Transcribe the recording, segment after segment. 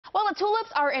Well,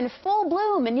 tulips are in full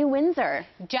bloom in New Windsor.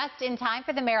 Just in time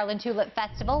for the Maryland Tulip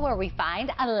Festival, where we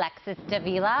find Alexus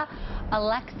Davila.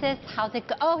 Alexus, how's it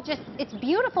go? Oh, it's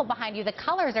beautiful behind you. The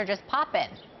colors are just popping.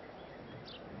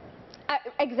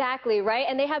 Exactly, right?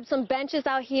 And they have some benches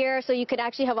out here, so you could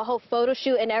actually have a whole photo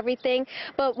shoot and everything.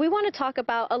 But we want to talk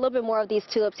about a little bit more of these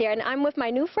tulips here. And I'm with my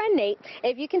new friend, Nate.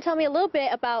 If you can tell me a little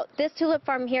bit about this tulip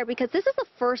farm here, because this is the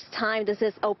first time this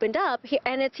has opened up,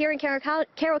 and it's here in Carroll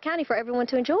County for everyone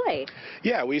to enjoy.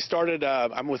 Yeah, we started,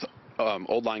 I'm with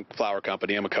Old Line Flower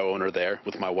Company. I'm a co-owner there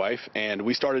with my wife, and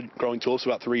we started growing tulips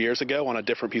about 3 years ago on a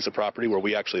different piece of property where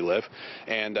we actually live.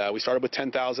 And we started with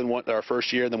 10,000 our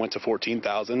first year, then went to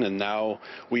 14,000, and now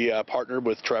we partnered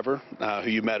with Trevor, who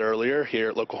you met earlier here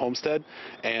at Local Homestead,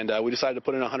 and we decided to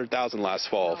put in 100,000 last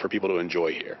fall for people to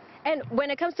enjoy here. And when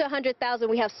it comes to 100,000,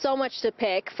 we have so much to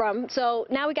pick from. So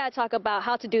now we got to talk about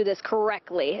how to do this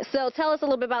correctly. So tell us a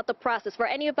little bit about the process. For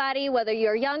anybody, whether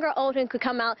you're young or old, who could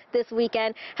come out this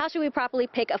weekend, how should we properly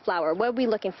pick a flower? What are we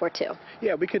looking for too?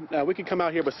 Yeah, we could come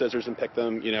out here with scissors and pick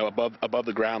them, above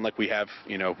the ground like we have,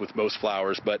 with most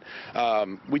flowers. But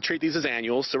we treat these as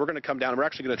annuals, so we're going to come down and we're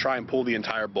actually going to try and pull the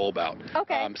entire bulb out.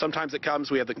 Okay. Sometimes it comes.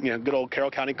 We have the good old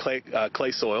Carroll County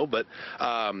clay soil, but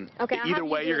okay, either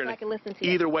way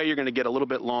you're going to get a little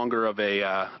bit longer of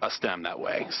a stem that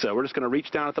way. So we're just going to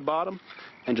reach down at the bottom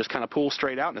and just kind of pull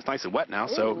straight out, and it's nice and wet now,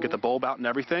 so get the bulb out and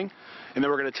everything. And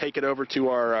then we're going to take it over to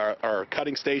our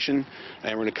cutting station,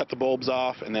 and we're going to cut the bulbs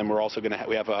off, and then we're also going to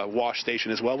we have a wash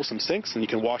station as well with some sinks, and you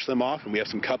can wash them off, and we have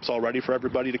some cups all ready for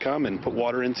everybody to come and put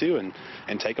water into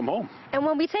and take them home. And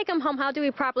when we take them home, how do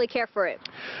we properly care for it?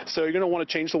 So you're going to want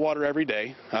to change the water every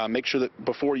day. Make sure that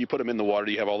before you put them in the water,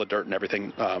 you have all the dirt and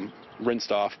everything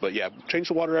rinsed off. But yeah, change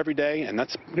the water every day, and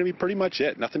that's going to be pretty much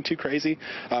it. Nothing too crazy.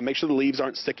 Make sure the leaves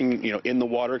aren't sticking, in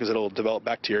the water, because it'll develop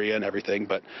bacteria and everything.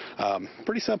 But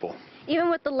pretty simple.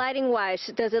 Even with the lighting wise,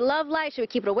 does it love light? Should we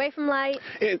keep it away from light?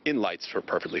 In lights are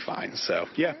perfectly fine. So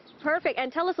yeah. Perfect.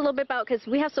 And tell us a little bit about, because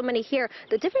we have so many here,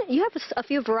 you have a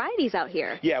few varieties out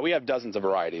here. Yeah, we have dozens of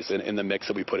varieties in the mix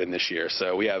that we put in this year.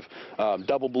 So we have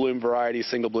double bloom varieties,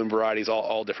 single bloom varieties,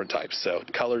 all different types. So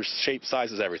colors, shapes,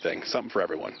 sizes, everything. Something for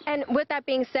everyone. And with that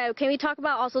being said, can we talk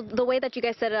about also the way that you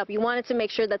guys set it up? You wanted to make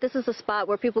sure that this is a spot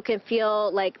where people can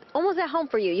feel like almost at home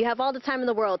for you. You have all the time in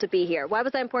the world to be here. Why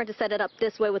was that important to set it up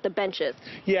this way with the benches?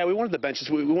 Yeah, we wanted the benches.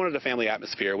 We wanted a family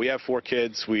atmosphere. We have 4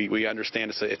 kids. We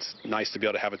understand it's nice to be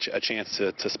able to have a chance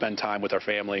to spend time with our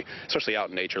family, especially out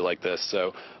in nature like this.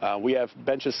 So we have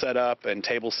benches set up and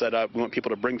tables set up. We want people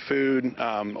to bring food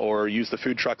or use the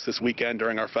food trucks this weekend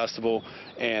during our festival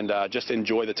and just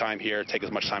enjoy the time here, take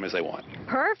as much time as they want.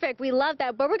 Perfect. We love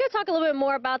that. But we're going to talk a little bit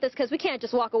more about this because we can't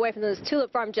just walk away from this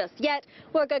tulip farm just yet.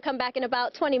 We're going to come back in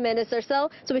about 20 minutes or so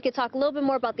we can talk a little bit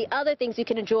more about the other things you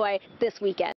can enjoy this weekend.